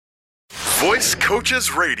Voice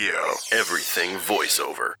Coaches Radio. Everything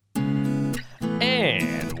voiceover.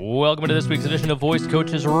 And welcome to this week's edition of Voice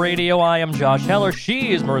Coaches Radio. I am Josh Heller.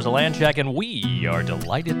 She is Marissa Lanchak, and we are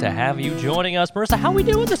delighted to have you joining us. Marissa, how are we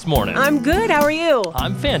doing this morning? I'm good. How are you?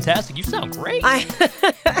 I'm fantastic. You sound great.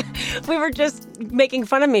 We were just making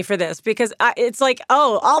fun of me for this because it's like,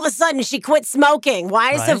 oh, all of a sudden she quit smoking.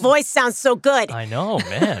 Why does the voice sound so good? I know,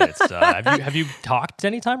 man. It's have you talked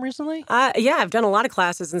any time recently? Yeah, I've done a lot of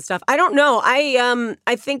classes and stuff. I don't know.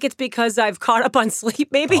 I think it's because I've caught up on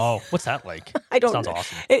sleep, maybe. Oh, what's that like? I don't. Sounds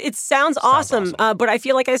awesome. It sounds awesome. But I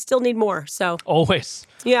feel like I still need more. So always.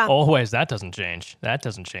 Yeah. Always. That doesn't change.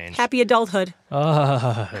 Happy adulthood.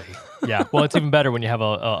 Yeah. Well, it's even better when you have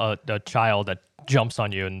a child that jumps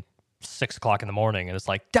on you and 6 o'clock in the morning and it's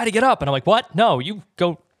like, Daddy, get up. And I'm like, what? No, you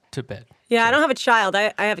go to bed. Yeah, I don't have a child.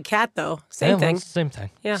 I have a cat, though. Same thing. Same thing.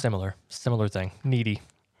 Yeah. Similar thing. Needy.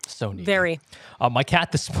 So needy. Very. My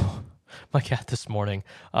cat this morning,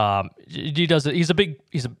 he's a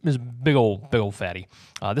big old fatty.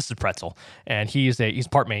 This is Pretzel, and he's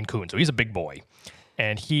part Maine Coon, so he's a big boy.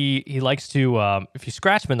 And he likes to, if you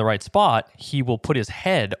scratch him in the right spot, he will put his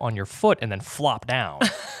head on your foot and then flop down,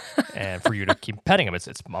 and for you to keep petting him. It's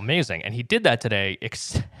amazing. And he did that today,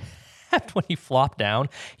 except when he flopped down,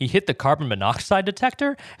 he hit the carbon monoxide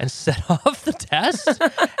detector and set off the test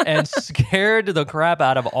and scared the crap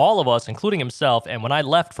out of all of us, including himself. And when I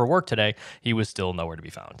left for work today, he was still nowhere to be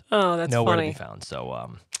found. Oh, that's nowhere funny. To be found.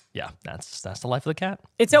 So, yeah, that's the life of the cat.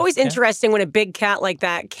 It's always interesting when a big cat like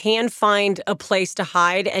that can find a place to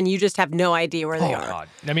hide and you just have no idea where they are. God.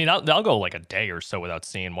 I mean, I'll go like a day or so without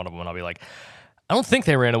seeing one of them, and I'll be like, I don't think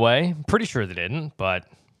they ran away. I'm pretty sure they didn't, but...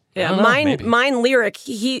 Yeah, mine Lyric,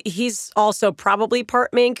 he's also probably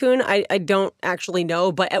part Maine Coon. I don't actually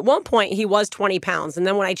know, but at one point he was 20 pounds. And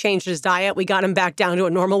then when I changed his diet, we got him back down to a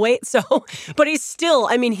normal weight. So, but he's still,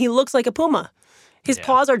 he looks like a puma. His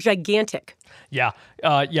paws are gigantic. Yeah.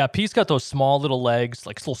 Pete's got those small little legs,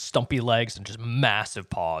 like little stumpy legs and just massive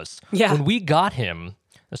paws. Yeah. When we got him,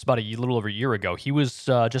 that's about a little over a year ago, he was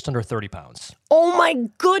just under 30 pounds. Oh my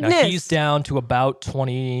goodness. Now he's down to about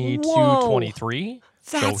 22, Whoa. 23.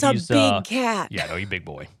 That's a big cat. Yeah, no, he's a big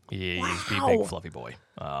boy. He's Wow. a big fluffy boy.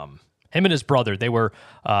 Him and his brother, they were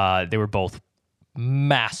both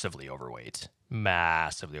massively overweight when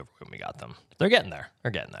we got them. They're getting there.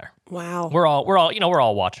 Wow. We're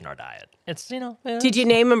all watching our diet. It's Did you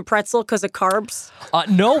name him Pretzel because of carbs?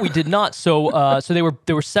 No, we did not. So they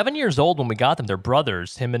were 7 years old when we got them. They're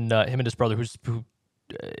brothers. Him and his brother, who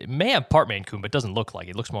may have part Maine Coon, but doesn't look like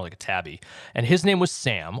it. Looks more like a tabby. And his name was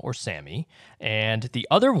Sam or Sammy. And the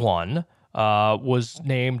other one was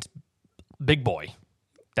named Big Boy.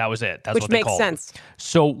 That was it. That's Which what they makes called sense. him.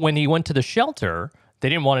 So when he went to the shelter, they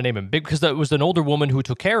didn't want to name him Big because it was an older woman who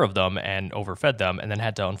took care of them and overfed them and then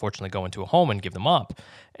had to unfortunately go into a home and give them up.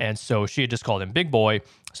 And so she had just called him Big Boy.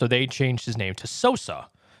 So they changed his name to Sosa.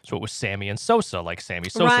 So it was Sammy and Sosa, like Sammy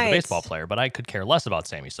Sosa, Right. the baseball player, but I could care less about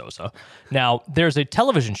Sammy Sosa. Now, there's a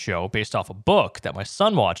television show based off a book that my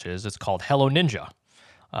son watches. It's called Hello Ninja.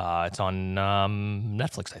 It's on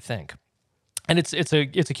Netflix, I think. And it's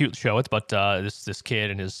a cute show. It's about this kid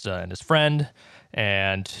and his friend,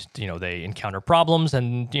 and they encounter problems,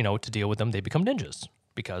 and to deal with them, they become ninjas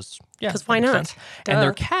because why that makes not? sense. And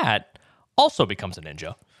their cat also becomes a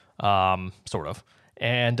ninja, sort of.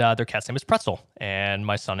 And their cat's name is Pretzel. And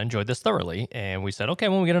my son enjoyed this thoroughly. And we said, okay,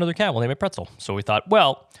 when we get another cat, we'll name it Pretzel. So we thought,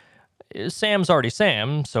 well, Sam's already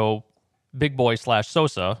Sam, so Big Boy /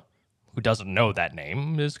 Sosa, who doesn't know that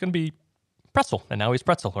name, is going to be Pretzel. And now he's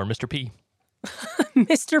Pretzel, or Mr. P.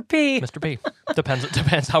 Mr. P. Mr. P.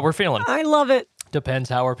 Depends how we're feeling. I love it. Depends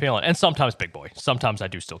how we're feeling. And sometimes Big Boy. Sometimes I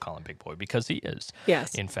do still call him Big Boy because he is,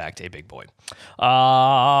 in fact, a big boy.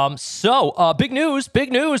 Big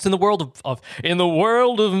news in the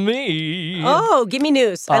world of me. Oh, give me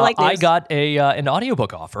news. I like news. I got an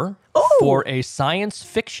audiobook offer for a science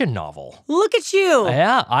fiction novel. Look at you.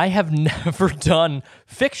 Yeah, I have never done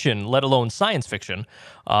fiction, let alone science fiction.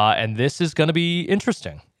 And this is going to be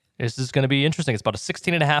interesting. It's about a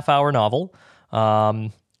 16 and a half hour novel.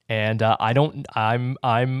 And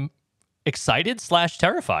I'm excited /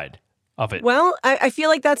 terrified of it. Well, I feel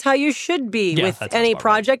like that's how you should be with any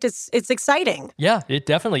project. Right. It's exciting. Yeah, it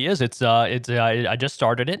definitely is. I just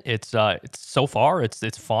started it. It's so far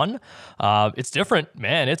it's fun. It's different,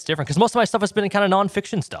 man. It's different because most of my stuff has been kind of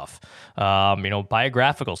nonfiction stuff.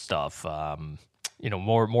 Biographical stuff.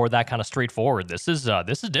 More that kind of straightforward. This is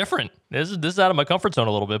different. This is out of my comfort zone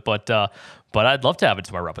a little bit, but I'd love to have it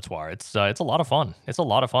to my repertoire. It's a lot of fun.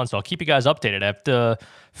 So I'll keep you guys updated. I have to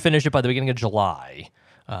finish it by the beginning of July.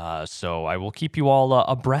 So I will keep you all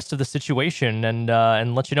abreast of the situation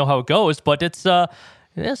and let you know how it goes. But it's so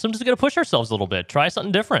I'm just going to push ourselves a little bit. Try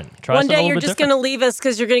something different. One day you're just going to leave us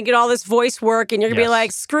because you're going to get all this voice work and you're going to be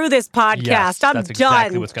like, screw this podcast. Yes, I'm that's done.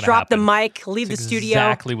 exactly what's gonna Drop happen. the mic, leave the studio.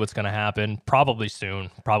 Exactly what's going to happen. Probably soon.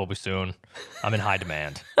 I'm in high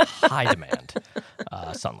demand.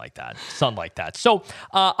 Something like that. So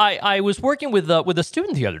I was working with a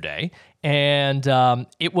student the other day, and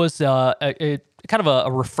it was kind of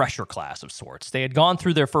a refresher class of sorts. They had gone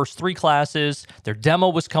through their first 3 classes. Their demo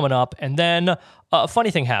was coming up, and then a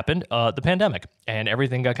funny thing happened, the pandemic, and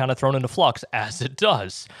everything got kind of thrown into flux, as it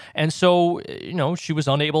does. And so, she was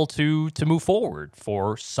unable to move forward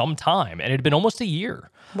for some time, and it had been almost a year.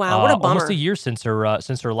 Wow, what a bummer. Almost a year since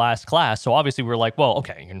her last class. So obviously we were like, well,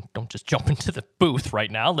 okay, don't just jump into the booth right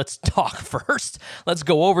now. Let's talk first. Let's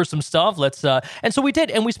go over some stuff. And so we did,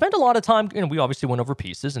 and we spent a lot of time. We obviously went over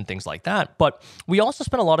pieces and things like that, but we also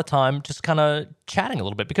spent a lot of time just kind of chatting a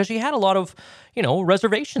little bit because she had a lot of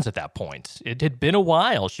reservations at that point. It had been a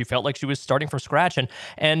while. She felt like she was starting from scratch, and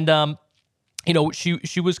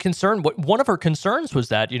she was concerned. One of her concerns was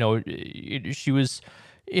that she was.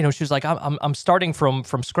 She was like, I'm starting from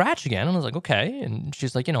scratch again. And I was like, okay. And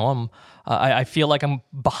she's like, I feel like I'm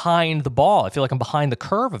behind the ball. I feel like I'm behind the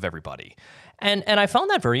curve of everybody. And I found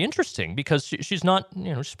that very interesting because she's not,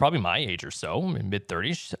 she's probably my age or so, mid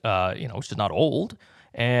 30s. She's not old.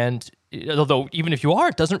 And although even if you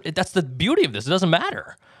are, that's the beauty of this. It doesn't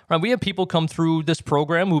matter, right? We have people come through this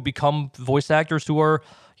program who become voice actors who are,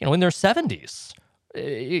 in their 70s,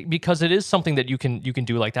 because it is something that you can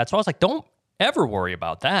do like that. So I was like, don't ever worry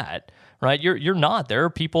about that, right? You're not. There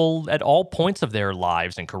are people at all points of their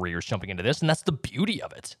lives and careers jumping into this, and that's the beauty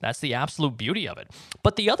of it. That's the absolute beauty of it.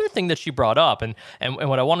 But the other thing that she brought up, and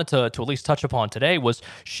what I wanted to at least touch upon today, was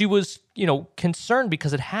she was concerned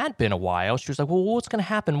because it had been a while. She was like, well, what's going to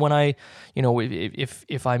happen when I,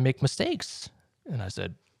 if I make mistakes? And I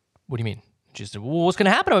said, what do you mean? She said, well, what's going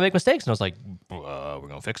to happen if I make mistakes? And I was like, we're going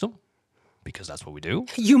to fix them. Because that's what we do.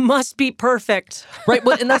 You must be perfect. Right,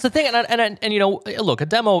 but and that's the thing. And look, a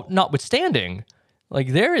demo notwithstanding, like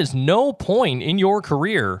there is no point in your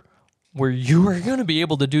career where you are going to be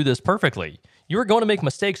able to do this perfectly. You are going to make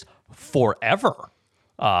mistakes forever.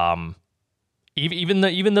 Even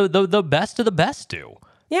the best of the best do.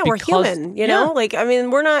 Yeah, we're human, Like,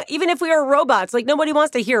 we're not, even if we are robots, like nobody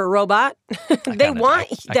wants to hear a robot. They want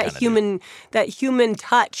that human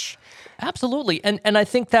touch. Absolutely. And I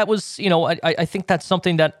think that was, I think that's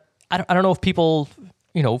something that, I don't know if people,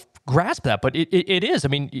 grasp that, but it is.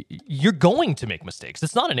 You're going to make mistakes.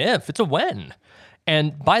 It's not an if, it's a when.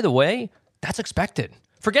 And by the way, that's expected.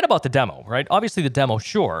 Forget about the demo, right? Obviously the demo,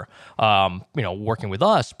 sure, working with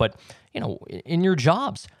us, but, in your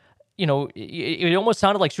jobs, it almost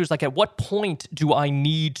sounded like she was like, at what point do I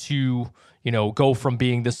need to, go from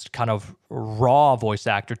being this kind of raw voice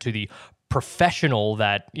actor to the professional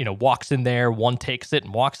that, walks in there, one takes it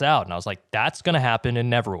and walks out? And I was like, that's going to happen in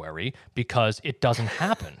Neverwary because it doesn't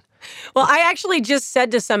happen. Well, I actually just said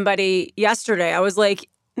to somebody yesterday, I was like,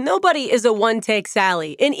 nobody is a one-take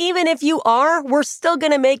Sally. And even if you are, we're still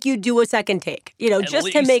going to make you do a second take,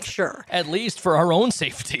 to make sure. At least for our own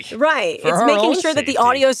safety. Right. It's making sure that the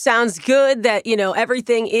audio sounds good, that,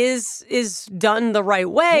 everything is done the right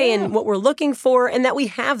way and what we're looking for, and that we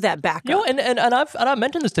have that backup. And I've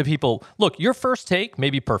mentioned this to people. Look, your first take may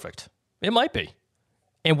be perfect. It might be.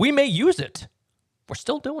 And we may use it. We're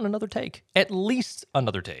still doing another take. At least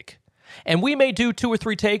another take. And we may do 2 or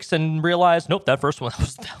 3 takes and realize, nope, that first one,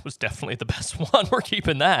 that was definitely the best one. We're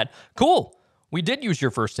keeping that. Cool. We did use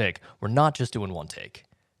your first take. We're not just doing 1 take.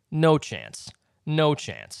 No chance.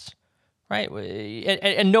 Right?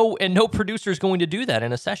 And no producer is going to do that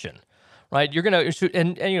in a session. Right? You're going to,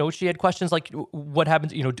 and she had questions like, what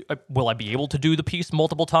happens, will I be able to do the piece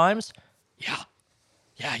multiple times?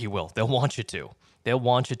 Yeah, you will. They'll want you to.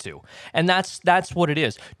 And that's what it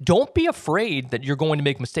is. Don't be afraid that you're going to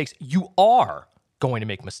make mistakes. You are going to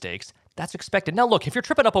make mistakes. That's expected. Now, look, if you're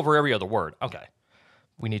tripping up over every other word, okay,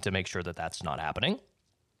 we need to make sure that that's not happening.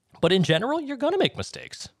 But in general, you're going to make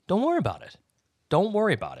mistakes. Don't worry about it.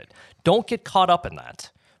 Don't get caught up in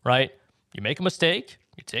that, right? You make a mistake,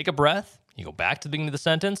 you take a breath, you go back to the beginning of the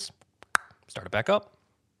sentence, start it back up.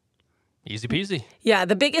 Easy peasy. Yeah,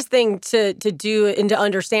 the biggest thing to do and to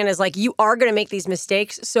understand is like you are going to make these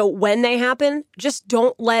mistakes. So when they happen, just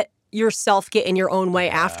don't let yourself get in your own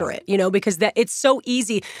way after it, because it's so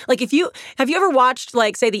easy. Like have you ever watched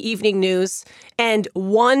like say the evening news and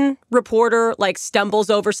one reporter like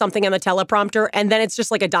stumbles over something on the teleprompter and then it's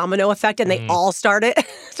just like a domino effect and they all start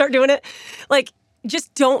doing it? Like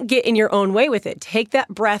just don't get in your own way with it. Take that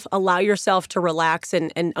breath, allow yourself to relax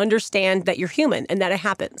and understand that you're human and that it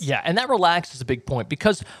happens. Yeah, and that relax is a big point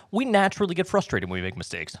because we naturally get frustrated when we make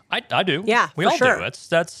mistakes. I do. Yeah, we for all sure. do.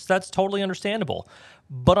 That's totally understandable.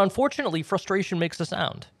 But unfortunately, frustration makes a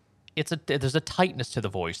sound. There's a tightness to the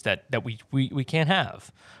voice that we can't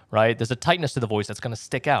have, right? There's a tightness to the voice that's going to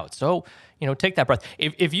stick out. So, take that breath.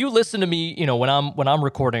 If you listen to me, when I'm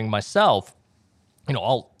recording myself,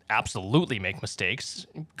 I'll absolutely make mistakes,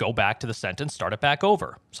 go back to the sentence, start it back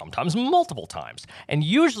over, sometimes multiple times. And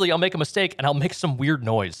usually I'll make a mistake and I'll make some weird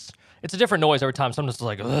noise. It's a different noise every time. Sometimes it's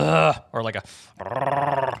like, ugh, or like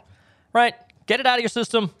a, right? Get it out of your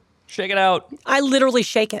system, shake it out. I literally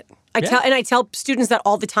shake it. I tell students that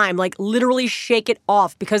all the time, like literally shake it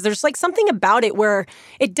off because there's like something about it where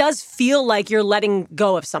it does feel like you're letting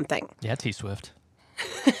go of something. Yeah, T-Swift.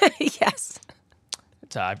 Yes.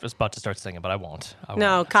 I was about to start singing, but I won't.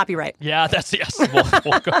 No, copyright. Yeah, yes.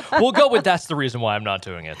 We'll go with that's the reason why I'm not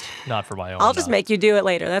doing it, not for my own. I'll just make you do it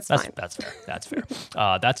later. That's fine. That's fair. That's fair.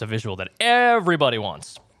 That's a visual that everybody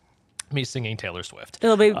wants. Me singing Taylor Swift.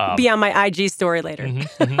 It'll be on my IG story later.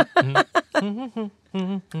 That's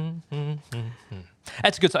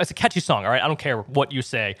a good song. It's a catchy song, all right? I don't care what you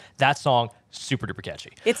say. That song, super duper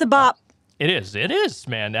catchy. It's a bop. It is,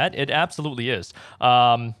 man. It absolutely is.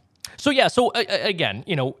 So again,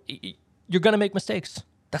 you're going to make mistakes.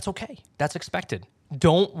 That's okay. That's expected.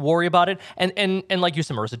 Don't worry about it. And like you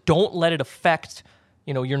said, Marissa, don't let it affect,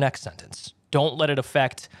 your next sentence. Don't let it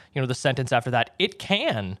affect, the sentence after that. It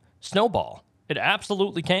can snowball. It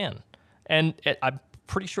absolutely can. And I'm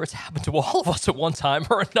pretty sure it's happened to all of us at one time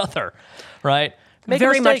or another, right? Make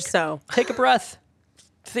Very a much mistake. so. Take a breath.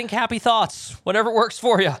 Think happy thoughts. Whatever works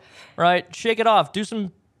for you, right? Shake it off. Do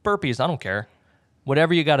some burpees. I don't care.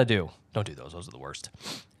 Whatever you got to do. Don't do those. Those are the worst.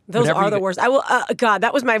 Those are the worst. I will. God,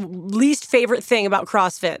 that was my least favorite thing about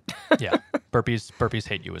CrossFit. Yeah, burpees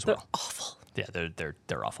hate you as well. They're awful. Yeah,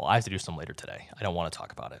 they're awful. I have to do some later today. I don't want to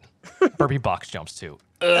talk about it. Burpee box jumps too.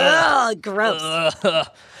 Ugh, gross.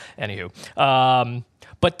 Anywho,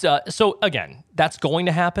 so again, that's going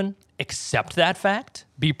to happen. Accept that fact.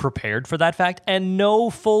 Be prepared for that fact, and know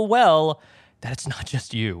full well that it's not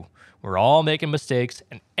just you. We're all making mistakes,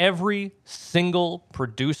 and every single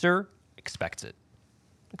producer expects it.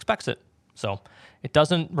 So it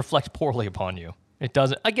doesn't reflect poorly upon you. It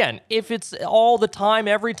doesn't. Again, if it's all the time,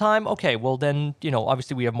 every time, okay, well then,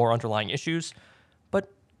 obviously we have more underlying issues.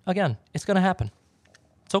 But again, it's going to happen.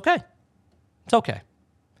 It's okay. It's okay.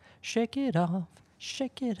 Shake it off.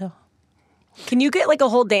 Shake it off. Can you get like a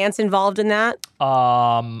whole dance involved in that?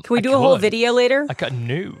 Can we do a whole video later?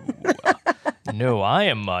 No, I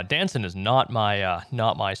am dancing is not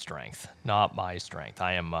my strength. Not my strength.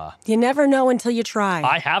 I am. You never know until you try.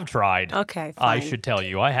 I have tried. Okay, I fine. should tell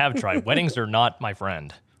you, I have tried. Weddings are not my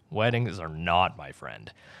friend. Weddings are not my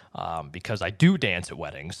friend. Because I do dance at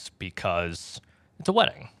weddings because it's a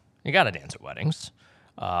wedding. You got to dance at weddings.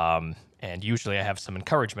 And usually I have some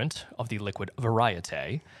encouragement of the liquid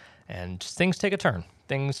variety. And things take a turn.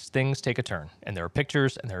 Things take a turn. And there are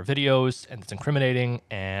pictures and there are videos and it's incriminating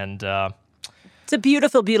and it's a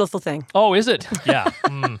beautiful, beautiful thing. oh, is it? Yeah.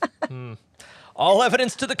 All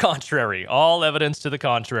evidence to the contrary. All evidence to the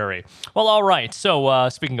contrary. Well, all right. So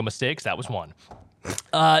speaking of mistakes, that was one.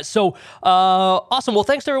 Awesome. Well,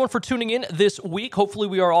 thanks to everyone for tuning in this week. Hopefully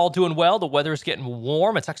we are all doing well. The weather is getting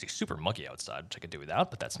warm. It's actually super muggy outside, which I could do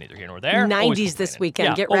without, but that's neither here nor there. 90s this weekend.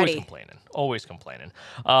 Yeah, Get always ready. Always complaining.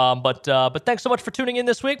 But thanks so much for tuning in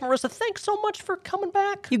this week. Marissa, thanks so much for coming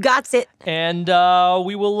back. You got it. And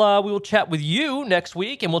we will chat with you next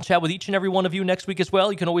week, and we'll chat with each and every one of you next week as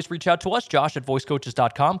well. You can always reach out to us,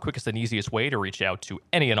 josh@voicecoaches.com. Quickest and easiest way to reach out to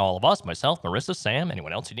any and all of us, myself, Marissa, Sam,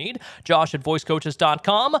 anyone else you need. josh@voicecoaches.com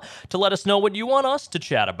to let us know what you want us to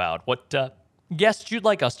chat about, what guests you'd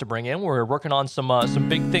like us to bring in. We're working on some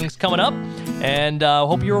big things coming up, and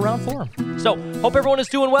hope you're around for them. So, hope everyone is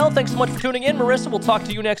doing well. Thanks so much for tuning in. Marissa, we'll talk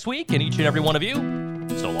to you next week, and each and every one of you.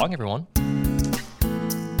 So long, everyone.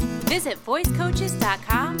 Visit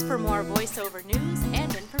voicecoaches.com for more voiceover news